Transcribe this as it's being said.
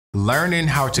Learning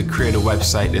how to create a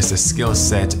website is a skill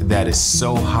set that is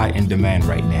so high in demand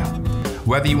right now.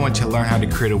 Whether you want to learn how to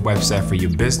create a website for your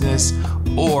business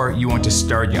or you want to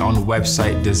start your own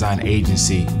website design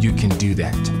agency, you can do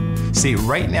that. See,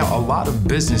 right now, a lot of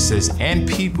businesses and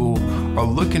people are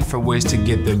looking for ways to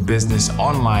get their business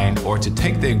online or to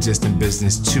take their existing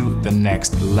business to the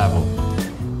next level.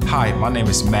 Hi, my name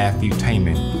is Matthew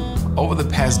Taman. Over the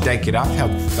past decade, I've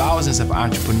helped thousands of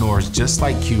entrepreneurs just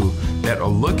like you that are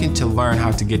looking to learn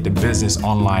how to get the business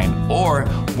online or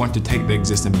want to take the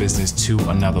existing business to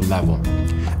another level.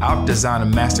 I've designed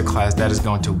a masterclass that is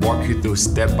going to walk you through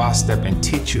step by step and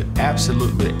teach you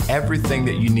absolutely everything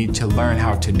that you need to learn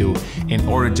how to do in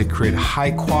order to create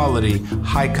high quality,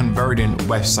 high converting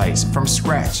websites from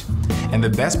scratch. And the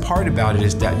best part about it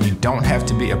is that you don't have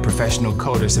to be a professional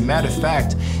coder. As a matter of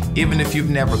fact, even if you've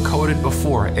never coded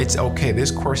before, it's okay.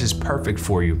 This course is perfect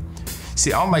for you.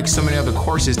 See, unlike so many other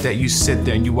courses that you sit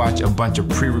there and you watch a bunch of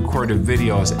pre-recorded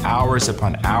videos, hours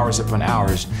upon hours upon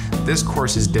hours, this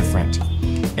course is different.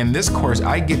 In this course,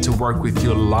 I get to work with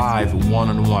you live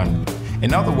one-on-one.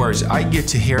 In other words, I get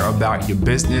to hear about your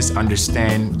business,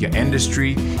 understand your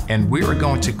industry, and we are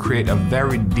going to create a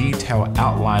very detailed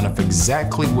outline of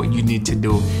exactly what you need to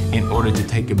do in order to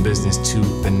take your business to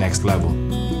the next level.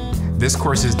 This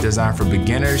course is designed for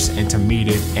beginners,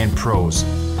 intermediate, and pros.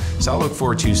 So I look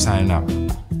forward to you signing up.